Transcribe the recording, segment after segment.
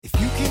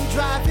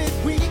drive it,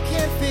 we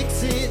can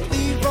fix it.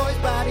 Leroy's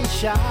Body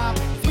Shop.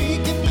 We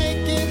can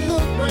make it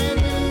look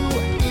brand new.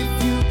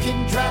 If you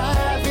can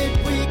drive it,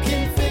 we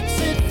can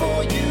fix it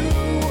for you.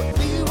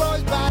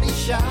 Leroy's Body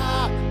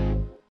Shop.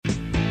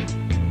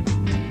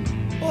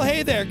 Well,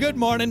 hey there. Good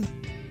morning.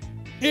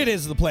 It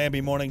is the Plan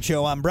B Morning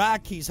Show. I'm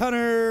Brock. He's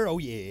Hunter. Oh,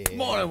 yeah.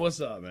 Morning. What's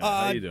up, man?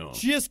 How you doing?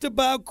 Just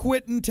about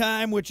quitting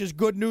time, which is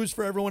good news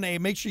for everyone. Hey,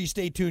 make sure you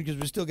stay tuned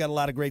because we still got a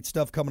lot of great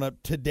stuff coming up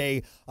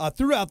today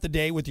throughout the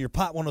day with your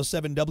Pot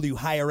 107W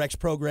HiRX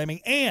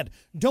programming. And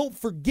don't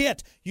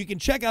forget, you can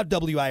check out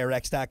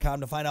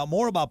WIRX.com to find out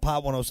more about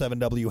Pot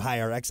 107W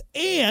HiRX.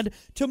 And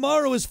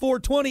tomorrow is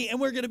 420,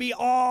 and we're going to be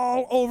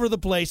all over the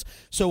place.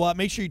 So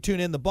make sure you tune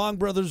in. The Bong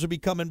Brothers will be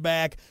coming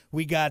back.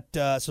 We got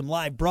some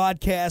live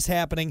broadcasts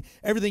happening.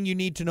 Everything you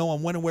need to know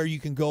on when and where you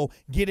can go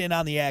get in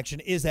on the action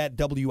is at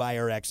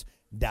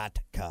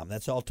WIRX.com.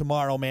 That's all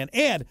tomorrow, man.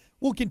 And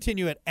we'll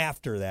continue it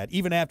after that,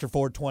 even after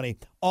 420,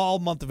 all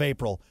month of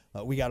April.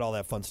 We got all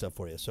that fun stuff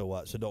for you,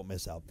 so don't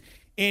miss out.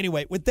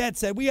 Anyway, with that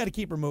said, we got to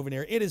keep her moving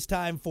here. It is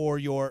time for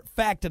your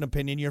fact and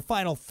opinion, your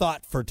final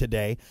thought for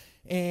today.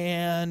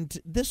 And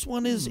this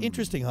one is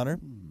interesting,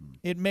 Hunter.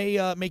 It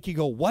may make you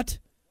go, what?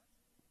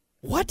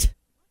 What?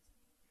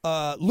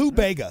 Lou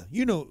Bega.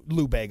 You know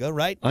Lou Bega,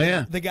 right? Oh,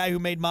 yeah. The guy who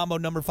made Mambo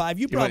No. 5.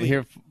 You want probably to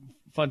hear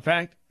fun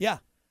fact? Yeah.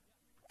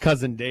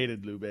 Cousin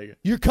dated Lou Bega.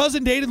 Your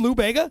cousin dated Lou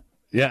Bega?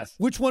 Yes.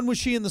 Which one was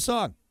she in the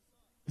song?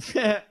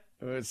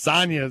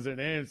 Sonya's her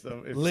name,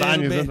 so if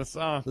Sonya's in the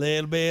song.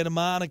 Little bit of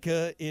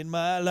Monica in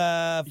my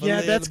life.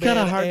 Yeah, that's kind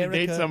of hard to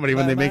date somebody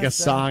when they make a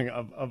song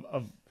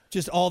of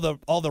just all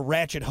the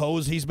ratchet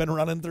hoes he's been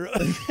running through.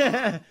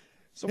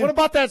 So what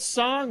about that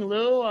song,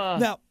 Lou?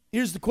 Now,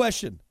 here's the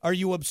question. Are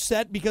you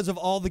upset because of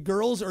all the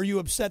girls, or are you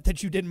upset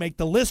that you didn't make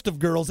the list of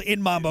girls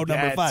in Mambo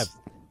No. 5?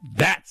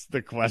 That's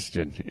the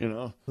question, you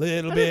know.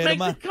 Little bit of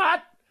my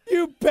cut.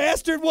 You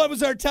bastard, what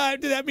was our time?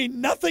 Did that mean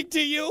nothing to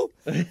you?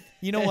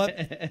 You know what?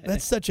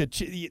 That's such a...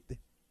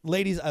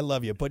 Ladies, I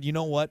love you, but you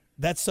know what?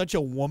 That's such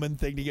a woman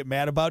thing to get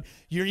mad about.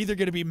 You're either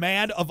going to be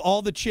mad of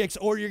all the chicks,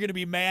 or you're going to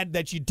be mad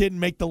that you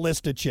didn't make the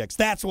list of chicks.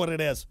 That's what it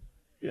is.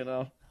 You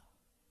know.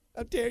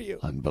 How dare you?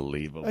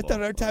 Unbelievable. I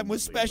thought our time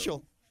was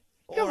special.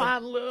 Come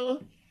on,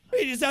 Lou.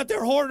 He's just out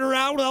there hoarding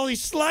around with all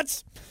these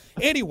sluts.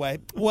 Anyway,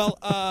 well,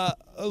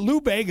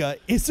 Lou Bega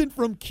isn't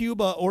from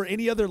Cuba or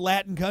any other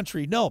Latin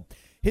country. No,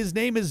 his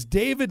name is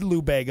David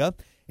Lou Bega,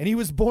 and he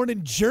was born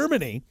in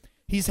Germany.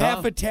 He's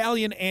half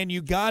Italian and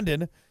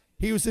Ugandan.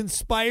 He was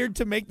inspired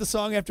to make the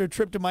song after a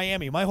trip to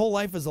Miami. My whole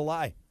life is a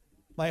lie.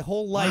 My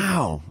whole life.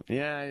 Wow.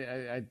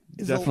 Yeah, I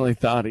definitely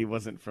thought he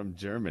wasn't from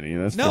Germany.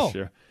 That's for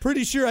sure.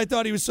 Pretty sure I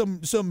thought he was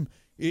some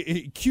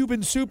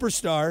Cuban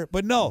superstar,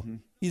 but no,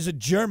 he's a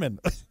German.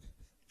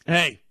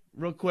 Hey,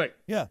 real quick.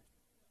 Yeah.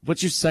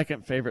 What's your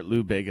second favorite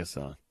Lou Bega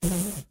song?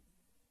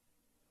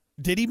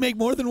 Did he make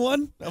more than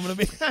one? I'm gonna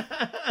be.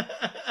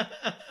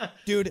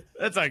 Dude,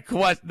 that's a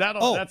question.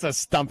 That's a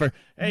stumper.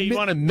 Hey, you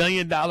want $1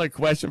 million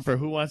question for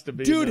Who Wants to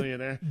Be a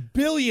Millionaire? $1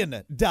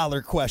 billion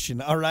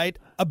question. All right,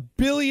 $1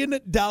 billion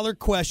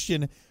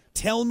question.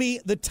 Tell me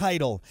the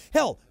title.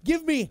 Hell,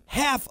 give me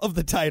half of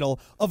the title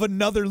of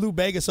another Lou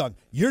Bega song.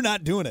 You're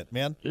not doing it,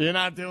 man. You're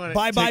not doing it.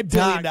 Bye $1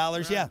 billion.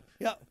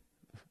 Yeah.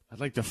 I'd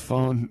like to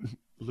phone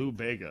Lou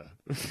Bega.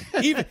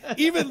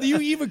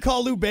 even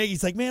call Lou Bega.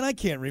 He's like, man, I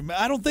can't remember.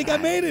 I don't think I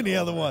made any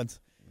other ones.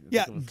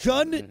 Yeah,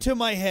 gun to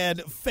my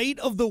head, fate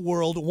of the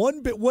world,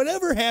 one bit,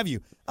 whatever have you.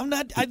 I'm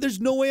not.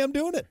 There's no way I'm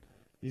doing it.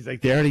 He's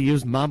like, they already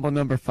used Mambo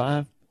No.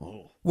 5.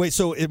 Oh. Wait,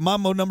 so if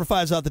Mambo No.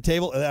 5's off the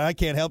table, I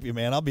can't help you,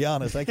 man. I'll be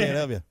honest, I can't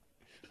help you.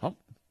 Oh,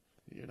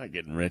 you're not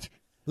getting rich.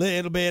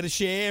 Little bit of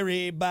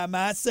Sherry by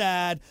my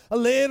side, a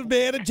little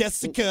bit of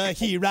Jessica,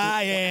 here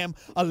I am.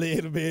 A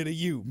little bit of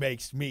you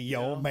makes me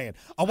your man.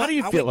 How do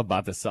you feel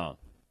about the song?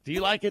 Do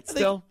you like it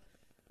still?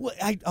 Well,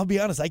 I'll be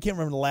honest. I can't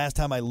remember the last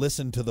time I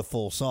listened to the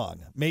full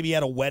song. Maybe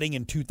at a wedding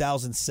in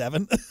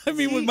 2007. I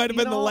mean, it might have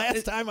been the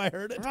last time I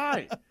heard it.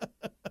 Right.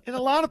 And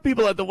a lot of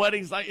people at the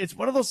weddings, like, it's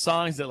one of those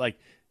songs that, like,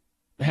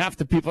 half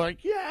the people are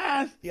like,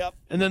 yeah. Yep.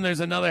 And then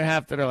there's another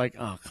half that are like,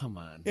 oh, come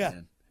on,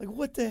 man. Like,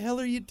 what the hell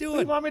are you doing? What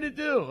do you want me to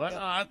do?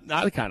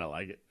 I kind of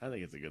like it. I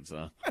think it's a good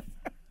song.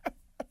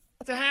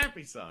 It's a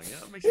happy song, you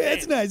know? It makes you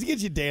it's nice. It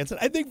gets you dancing.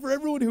 I think for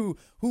everyone who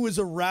was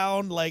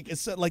around, like,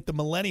 it's like the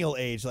millennial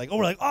age, like,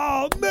 we're like,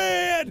 oh,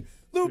 man,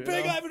 Lou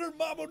Bega, I haven't heard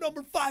Mambo No.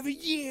 5 in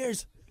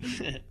years.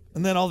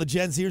 And then all the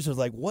Gen Zers are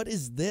like, what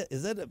is this?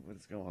 Is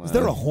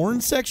there a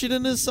horn section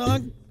in this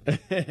song?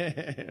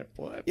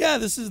 What? Yeah,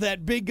 this is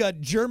that big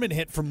German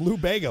hit from Lou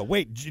Bega.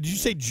 Wait, did you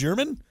say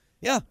German?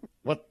 Yeah.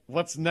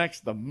 What's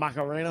next? The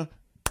Macarena?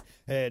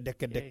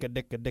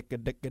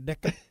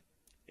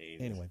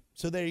 Anyway,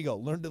 so there you go.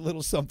 Learned a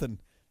little something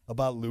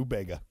about Lou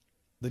Bega,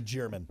 the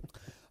German. All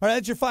right,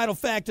 that's your final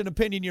fact and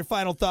opinion, your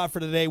final thought for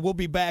today. We'll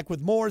be back with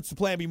more. It's the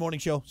Plan B Morning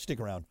Show. Stick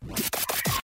around.